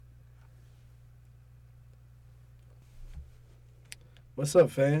What's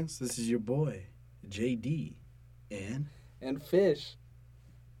up, fans? This is your boy, JD, and fish.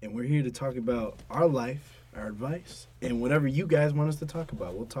 and we're here to talk about our life, our advice, and whatever you guys want us to talk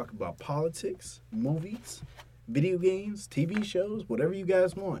about. We'll talk about politics, movies, video games, TV shows, whatever you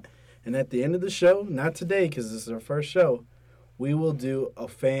guys want. And at the end of the show, not today because this is our first show, we will do a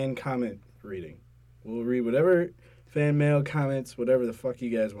fan comment reading. We'll read whatever fan mail comments, whatever the fuck you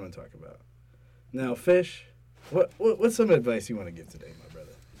guys want to talk about. Now, Fish, what's some advice you want to give today, my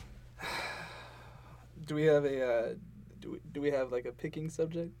brother? Do we have a do we have like a picking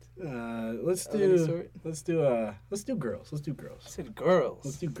subject? Let's Of any do sort? let's do girls. Let's do girls. I said girls.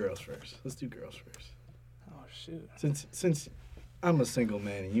 Let's do girls first. Let's do girls first. Oh shoot. Since I'm a single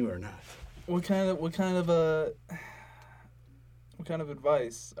man and you are not. What kind of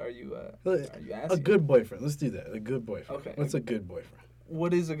advice are you asking? A good boyfriend. Let's do that. A good boyfriend. Okay. What's a good boyfriend?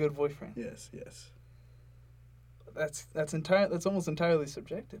 What is a good boyfriend? Yes. That's almost entirely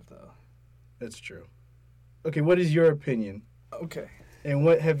subjective though. That's true. Okay, what is your opinion? Okay. And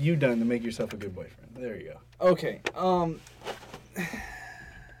what have you done to make yourself a good boyfriend? There you go. Okay.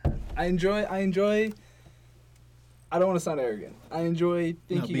 I enjoy I don't want to sound arrogant. I enjoy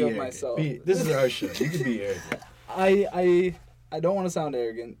thinking of arrogant. myself. This is our show. You can be arrogant. I don't want to sound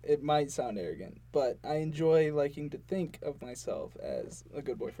arrogant. It might sound arrogant, but I enjoy liking to think of myself as a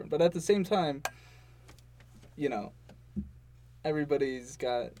good boyfriend. But at the same time, everybody's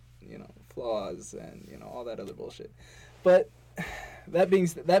got, flaws and, all that other bullshit. But that being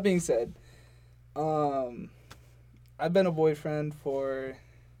said, I've been a boyfriend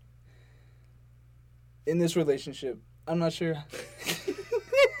in this relationship. I'm not sure.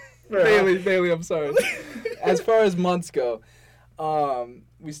 Bailey, I'm sorry. As far as months go,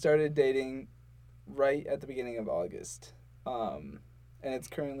 we started dating right at the beginning of August. And it's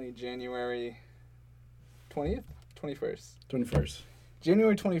currently January 20th? 21st. 21st.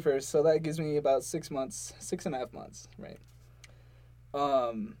 January 21st, so that gives me about 6.5 months, right?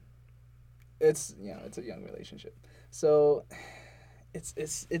 It's a young relationship. So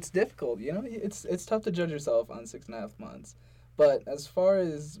it's difficult, It's tough to judge yourself on 6.5 months. But as far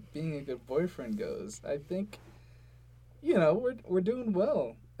as being a good boyfriend goes, I think, we're doing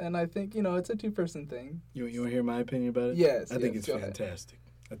well. And I think, it's a two-person thing. You want to hear my opinion about it? Yes. I think it's fantastic.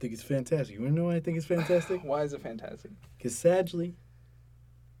 I think it's fantastic. You want to know why I think it's fantastic? Why is it fantastic? Because sadly,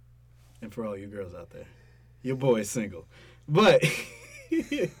 and for all you girls out there, your boy is single. But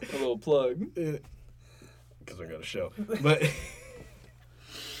a little plug. Because I got a show.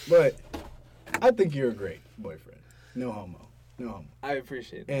 But I think you're a great boyfriend. No homo. I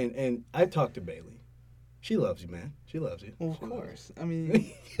appreciate it. And I talked to Bailey. She loves you, man. She loves you. Well, of course. I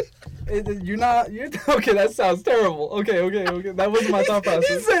mean, you're okay, that sounds terrible. Okay. That wasn't my thought process.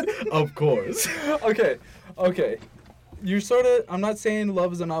 He said, of course. Okay. You're sort of, I'm not saying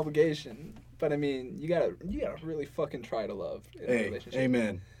love is an obligation, but I mean, you gotta really fucking try to love in a relationship.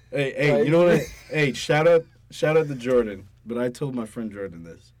 Amen. Hey, you know what? Hey, shout out to Jordan, but I told my friend Jordan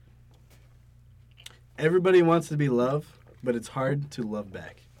this. Everybody wants to be loved, but it's hard to love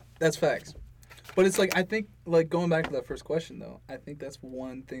back. That's facts. But it's I think, going back to that first question, though, I think that's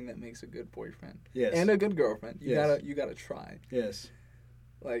one thing that makes a good boyfriend. Yes. And a good girlfriend. You yes. gotta try. Yes.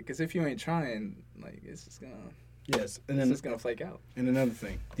 Because if you ain't trying, it's just gonna... Yes. It's just gonna flake out. And another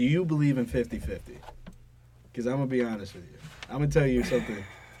thing, do you believe in 50-50? Because I'm gonna be honest with you. I'm gonna tell you something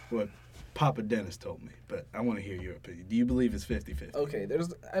what Papa Dennis told me, but I want to hear your opinion. Do you believe it's 50-50? Okay,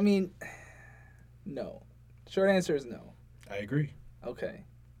 no. Short answer is no. I agree. Okay.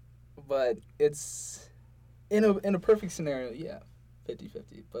 But it's in a perfect scenario, yeah,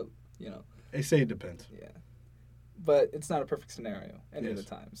 50-50. But They say it depends. Yeah. But it's not a perfect scenario any of the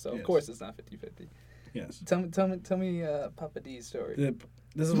time. So of course it's not 50-50. Yes. Tell me Papa D's story.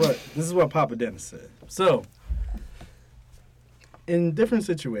 This is what Papa Dennis said. So in different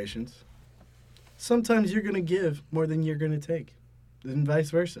situations, sometimes you're gonna give more than you're gonna take, and vice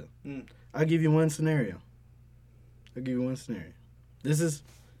versa. I'll give you one scenario. This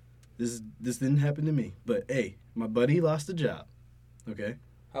didn't happen to me, but hey, my buddy lost a job. Okay.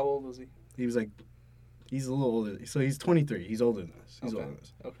 How old was he? He's a little older. So he's 23. He's older than us.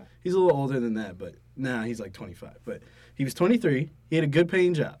 Okay. He's a little older than that, but now he's 25. But he was 23. He had a good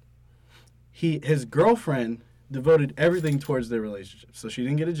paying job. His girlfriend devoted everything towards their relationship, so she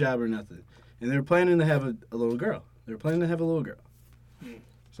didn't get a job or nothing. And they were planning to have a little girl.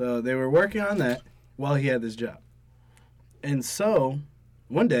 So they were working on that while he had this job. And so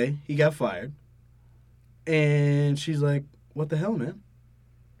one day he got fired, and she's like, "What the hell, man?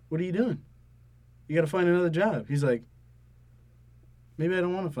 What are you doing? You got to find another job." He's like, "Maybe I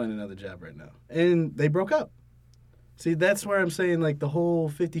don't want to find another job right now." And they broke up. See, that's where I'm saying, like, the whole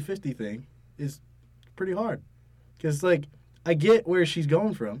 50-50 thing is pretty hard. Because, like, I get where she's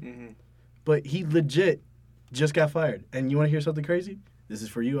going from, but he legit just got fired. And you want to hear something crazy? This is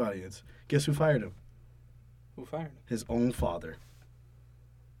for you, audience. Guess who fired him? Who fired him? His own father.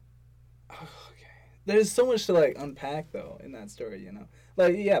 Okay. There's so much to, like, unpack, though, in that story, you know?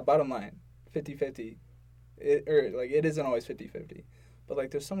 Like, yeah, bottom line, 50-50. It isn't always 50-50. But,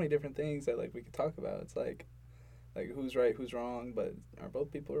 like, there's so many different things that, like, we could talk about. It's like who's right, who's wrong, but are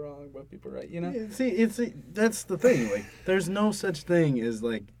both people wrong, both people right, you know? Yeah, see, that's the thing. Like, there's no such thing as,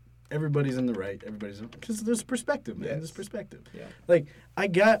 like, everybody's in the right, because there's perspective, man. Yes. There's perspective. Yeah. Like, I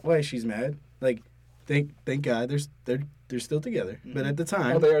got why she's mad. Like, thank God they're still together. But at the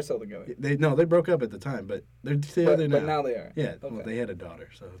time, Oh, they are still together. they broke up at the time, but they're together now. But now they are. Yeah, Okay. well, they had a daughter,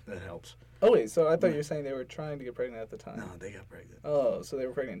 so that helps. Oh, wait, so I thought you were saying they were trying to get pregnant at the time. No, they got pregnant. Oh, so they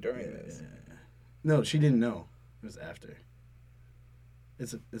were pregnant during this. Yeah. No, she didn't know. It was after.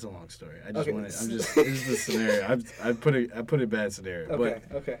 It's a long story. I just Okay. wanted. This is the scenario. I put a bad scenario.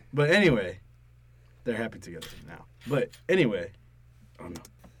 Okay. But anyway, they're happy together now. But anyway, oh no.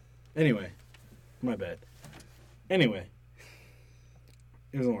 Anyway, my bad. Anyway,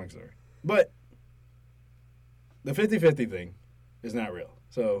 it was a long story. But the 50-50 thing is not real.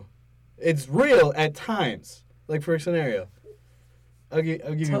 So it's real at times. Like for a scenario. I'll give you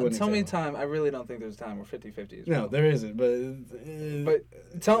one example. Tell me a time. I really don't think there's a time where 50-50 is real. No, there isn't.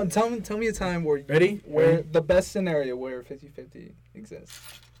 But tell me a time where Ready? The best scenario where 50-50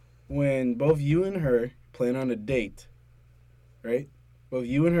 exists. When both you and her plan on a date, right? Both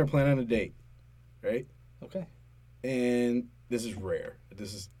you and her plan on a date, right? Okay. And this is rare.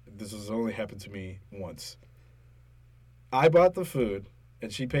 This has only happened to me once. I bought the food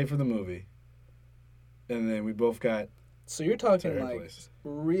and she paid for the movie, and then we both got. So you're talking like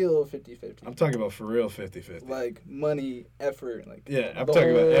real 50-50. I'm talking about for real 50-50. Like money, effort, like. Yeah, I'm talking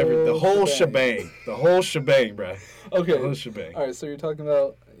about the whole shebang. The whole shebang, bro. Okay. The whole shebang. All right, so you're talking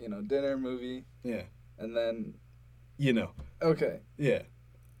about, dinner, movie. Yeah. And then. Yeah. Okay. You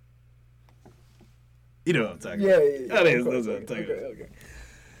know what I'm talking about. Yeah. That is what I'm talking about. Okay.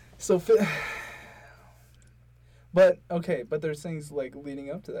 So, but there's things like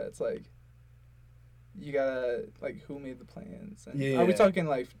leading up to that. It's like. You gotta, like, who made the plans? And Yeah. Are we talking,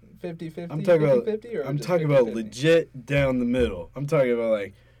 like, 50-50? I'm talking 50-50, about. or I'm just talking 50-50? about legit down the middle. I'm talking about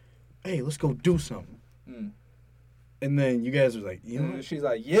like, hey, let's go do something. And then you guys are like, you know, she's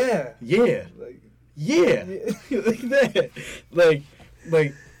like, yeah, like, yeah, like that,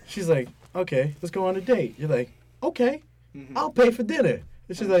 like she's like, okay, let's go on a date. You're like, okay, I'll pay for dinner.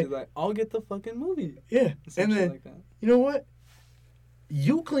 And she's like, I'll get the fucking movie. Yeah, and then like you know what?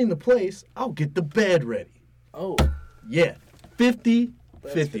 You clean the place, I'll get the bed ready. Oh. Yeah. 50-50,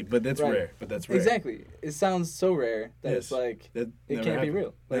 but that's right. rare. But that's rare. Exactly. It sounds so rare that it's like, it can't be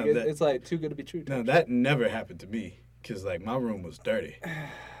real. Like, it's like too good to be true. No, that never happened to me. Because, like, my room was dirty.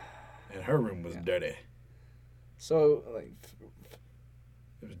 And her room was dirty. So, like...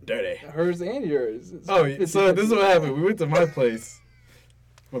 It was dirty. Hers and yours. So this is what happened. We went to my place.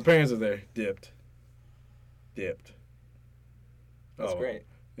 My parents were there. Dipped. That's great.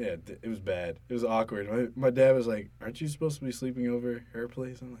 Yeah, it was bad. It was awkward. My dad was like, aren't you supposed to be sleeping over her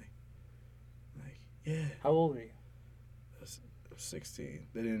place? I'm like, yeah. How old were you? I was 16.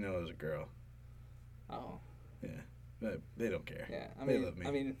 They didn't know I was a girl. Oh. Yeah. But they don't care. Yeah, they love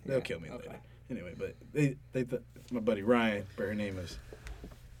me. They'll kill me later. Anyway, but they thought, my buddy Ryan, but her name was,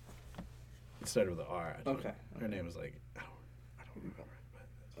 it started with an R. Okay. Her name was like, I don't remember.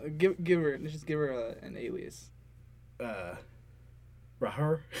 But give her an alias.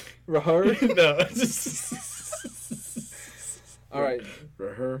 Rahur? Rahur? No. All right.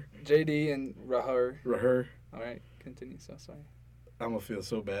 Rahur. JD and Rahur. All right. Continue. So sorry. I'm going to feel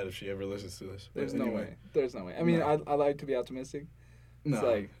so bad if she ever listens to this. There's no way. I mean, no. I like to be optimistic. No. It's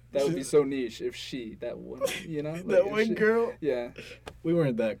like, that would be so niche if that one, Like that one girl? Yeah. We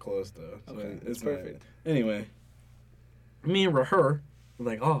weren't that close, though. So okay. It's perfect. Anyway. Me and Rahur were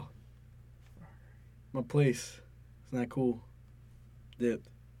like, oh, my place. It's not cool. Dipped.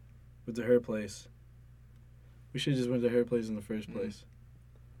 Went to her place. We should have just went to her place in the first place.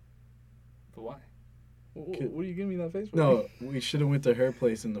 But why? What are you giving me that face for? No, we should have went to her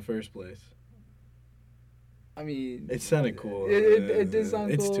place in the first place. I mean... It sounded cool. It did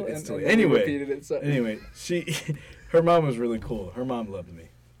sound cool. Anyway, her mom was really cool. Her mom loved me.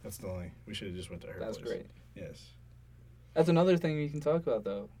 That's the only... We should have just went to her place. That's great. Yes. That's another thing we can talk about,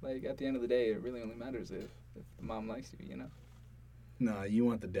 though. Like, at the end of the day, it really only matters if the mom likes you, No, you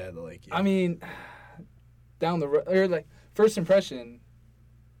want the dad to like you. I mean, down the road, or like, first impression,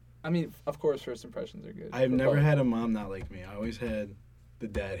 I mean, of course, first impressions are good. I've never had a mom not like me. I always had the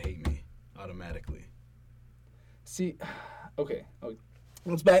dad hate me automatically. See, okay,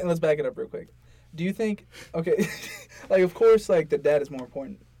 let's back it up real quick. Do you think, okay, like, of course, like, the dad is more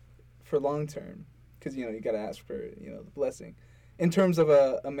important for long term, because, you know, you got to ask for, you know, the blessing. In terms of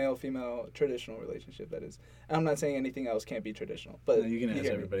a male-female traditional relationship, that is. I'm not saying anything else can't be traditional, but... No, you can ask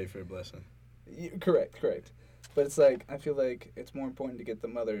everybody for a blessing. Correct. But it's like, I feel like it's more important to get the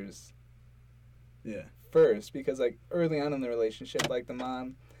mothers first, because, like, early on in the relationship, like, the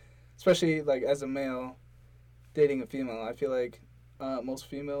mom, especially, like, as a male dating a female, I feel like most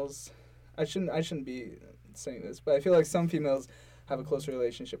females, I shouldn't be saying this, but I feel like some females have a closer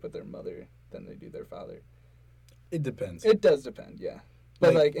relationship with their mother than they do their father. It depends. It does depend, yeah.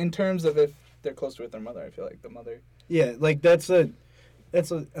 But, like, in terms of if they're closer with their mother, I feel like the mother... Yeah, like, that's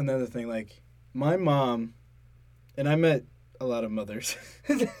another thing. Like, my mom, and I met a lot of mothers,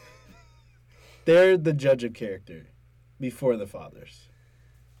 they're the judge of character before the fathers,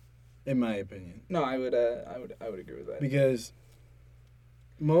 in my opinion. No, I would agree with that. Because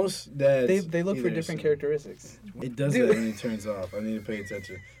most dads... They look for different characteristics. It does that when it turns off. I need to pay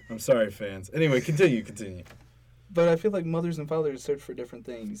attention. I'm sorry, fans. Anyway, continue. But I feel like mothers and fathers search for different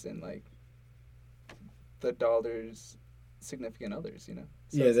things in, like, the daughter's significant others, you know?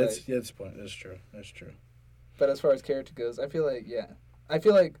 So yeah, that's the point. That's true. But as far as character goes, I feel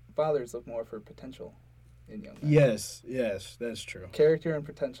like fathers look more for potential in young men. Yes, that's true. Character and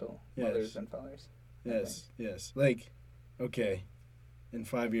potential, mothers and fathers. Yes. Like, okay, in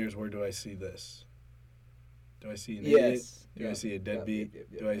 5 years, where do I see this? Do I see an idiot? Do I see a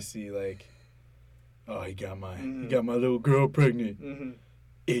deadbeat? Do I see, like... Oh, he got my little girl pregnant. Mm-hmm.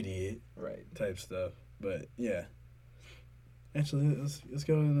 Idiot. Right. Type stuff. But yeah. Actually, let's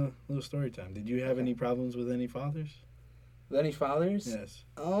go in a little story time. Did you have any problems with any fathers? With any fathers? Yes.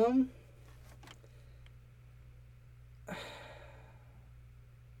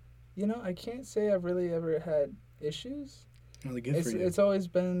 You know, I can't say I've really ever had issues. Really good for you. It's always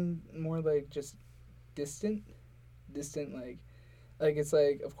been more like just distant, like it's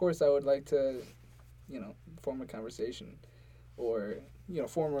like, of course I would like to, you know, form a conversation or, you know,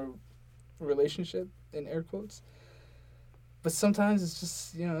 form a relationship, in air quotes. But sometimes it's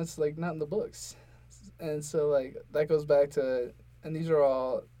just, you know, it's like not in the books. And so, like, that goes back to, and these are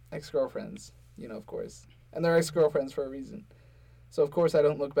all ex-girlfriends, you know, of course. And they're ex-girlfriends for a reason. So, of course, I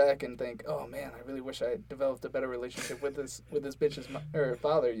don't look back and think, oh, man, I really wish I had developed a better relationship with this bitch's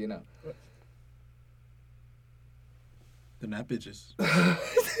father, you know. They're not bitches.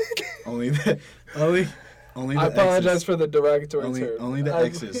 only the I apologize for the derogatory term. Only the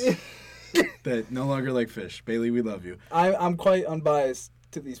exes that no longer like fish. Bailey, we love you. I'm quite unbiased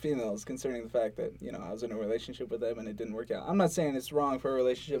to these females concerning the fact that, you know, I was in a relationship with them and it didn't work out. I'm not saying it's wrong for a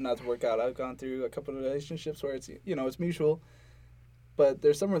relationship not to work out. I've gone through a couple of relationships where it's, you know, it's mutual. But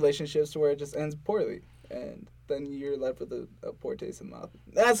there's some relationships where it just ends poorly. And then you're left with a poor taste in the mouth.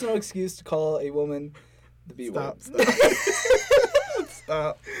 That's no excuse to call a woman the B word.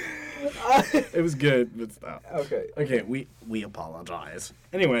 Stop. It was good, but stop. Okay, we apologize.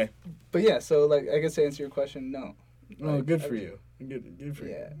 Anyway. But yeah, so, like, I guess to answer your question, no. Oh, like, good for you. Good for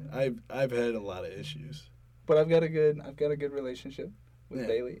you. I've had a lot of issues. But I've got a good relationship with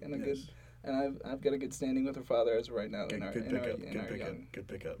Bailey and I've got a good standing with her father as of right now in our young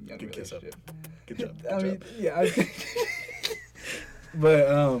Good kiss up. Good job. I mean, yeah.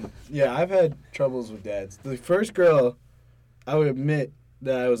 But yeah, I've had troubles with dads. The first girl I would admit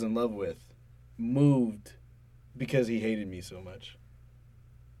that I was in love with moved because he hated me so much.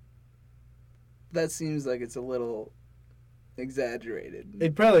 That seems like it's a little exaggerated.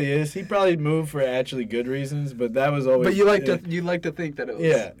 It probably is. He probably moved for actually good reasons, but that was always. But you like to think that it was.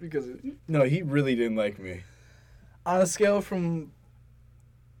 Yeah. Because no, he really didn't like me. On a scale from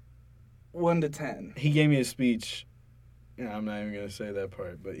 1 to 10, he gave me a speech. I'm not even gonna say that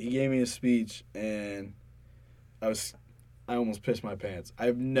part, but he gave me a speech, and I almost pissed my pants.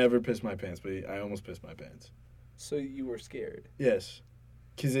 I've never pissed my pants, but I almost pissed my pants. So you were scared? Yes,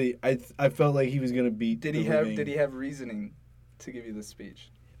 because I felt like he was gonna beat. Did he have reasoning to give you this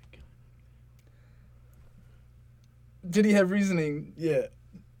speech? Did he have reasoning? Yeah,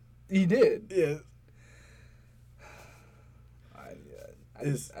 he did. Yeah.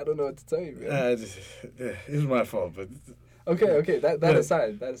 I don't know what to tell you, man. It was my fault, but okay. That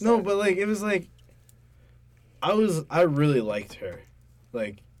aside. No, but like it was like I really liked her,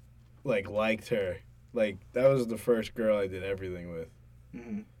 like liked her. Like that was the first girl I did everything with,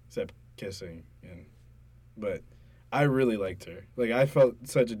 except kissing, but I really liked her. Like I felt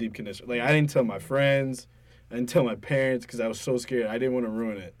such a deep connection. Like I didn't tell my friends, I didn't tell my parents because I was so scared. I didn't want to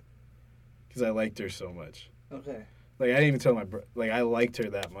ruin it. because I liked her so much. Okay. Like, I didn't even tell my bro. Like, I liked her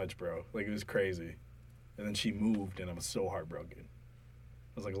that much, bro. Like, it was crazy. And then she moved, and I was so heartbroken.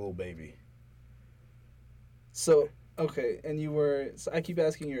 I was like a little baby. So, okay, and you were... So I keep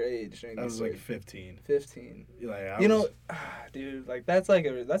asking your age. I was like 15. 15. Like, Dude, like, that's like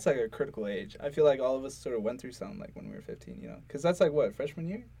a critical age. I feel like all of us sort of went through something, like, when we were 15, you know? Because that's like, what, freshman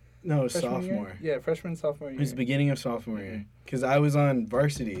year? No, Freshman sophomore. Year? Yeah, freshman, sophomore year. It was the beginning of sophomore year. Because I was on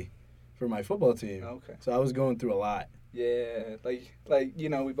varsity for my football team. Okay. So I was going through a lot. Yeah, like you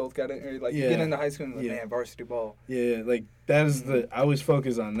know, we both got it. Or like, you Yeah. get into high school and like, Yeah. man, varsity ball. Yeah, like, that was I was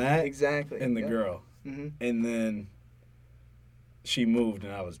focused on that. Exactly. And the girl. Mm-hmm. And then she moved,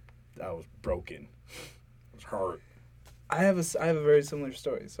 and I was broken. I was hurt. I have a very similar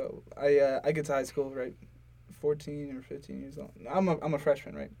story. So I get to high school, right, 14 or 15 years old. I'm a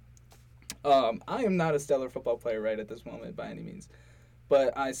freshman, right. I am not a stellar football player right at this moment by any means,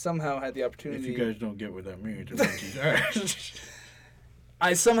 but I somehow had the opportunity. If you guys don't get what that means, it's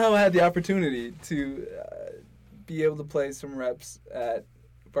I somehow had the opportunity to be able to play some reps at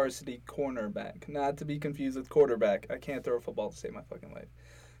varsity cornerback, not to be confused with quarterback. I can't throw a football to save my fucking life.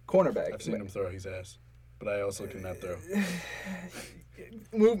 Cornerback. I've seen him throw his ass, but I also cannot throw.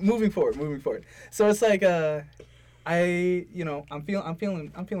 Moving forward. So it's like I'm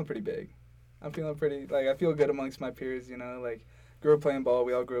feeling pretty big. I'm feeling pretty, like, I feel good amongst my peers, you know, like, grew up playing ball.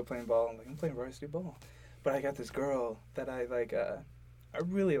 We all grew up playing ball. I'm like, I'm playing varsity ball. But I got this girl that I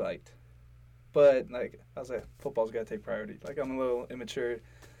really liked. But, like, I was like, football's got to take priority. Like, I'm a little immature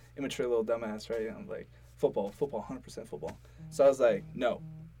little dumbass, right? I'm like, football, 100% football. So I was like, no,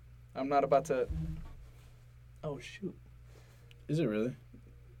 I'm not about to. Oh, shoot. Is it really?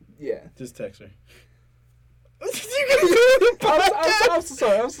 Yeah. Just text her. I'm so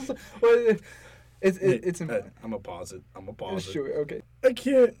sorry. Well, it's important. I'm a pause it. Sure, okay. I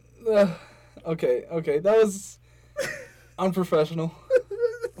can't. Okay. That was unprofessional.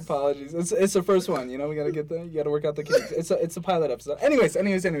 Apologies. It's the first one. You know, you gotta work out the kinks. It's a pilot episode. Anyways. I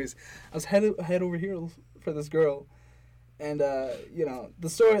was head over heels for this girl, and you know, the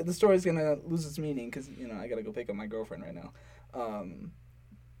story's gonna lose its meaning because, you know, I gotta go pick up my girlfriend right now.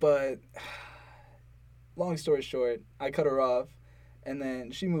 But long story short, I cut her off, and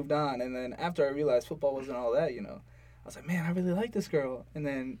then she moved on. And then after I realized football wasn't all that, you know, I was like, man, I really like this girl. And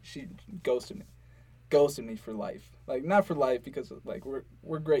then she ghosted me for life. Like, not for life because, like,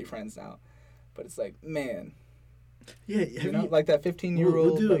 we're great friends now, but it's like, man, Yeah, you know, like that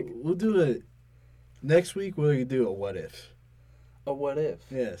 15-year-old. We'll do it next week. We'll do a what if. A what if?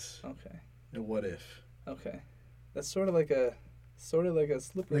 Yes. Okay. A what if. Okay. That's sort of like a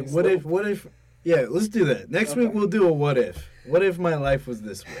slippery. Like, what if? Yeah, let's do that. Next week we'll do a what if. What if my life was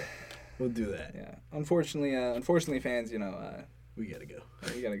this way? We'll do that. Yeah. Unfortunately, fans, you know, we gotta go.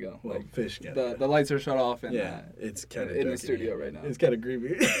 we gotta go. Well, like, fish gotta the lights are shut off, and it's kind of in the studio right now. It's kind of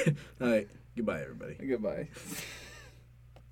creepy. All right, goodbye, everybody. Goodbye.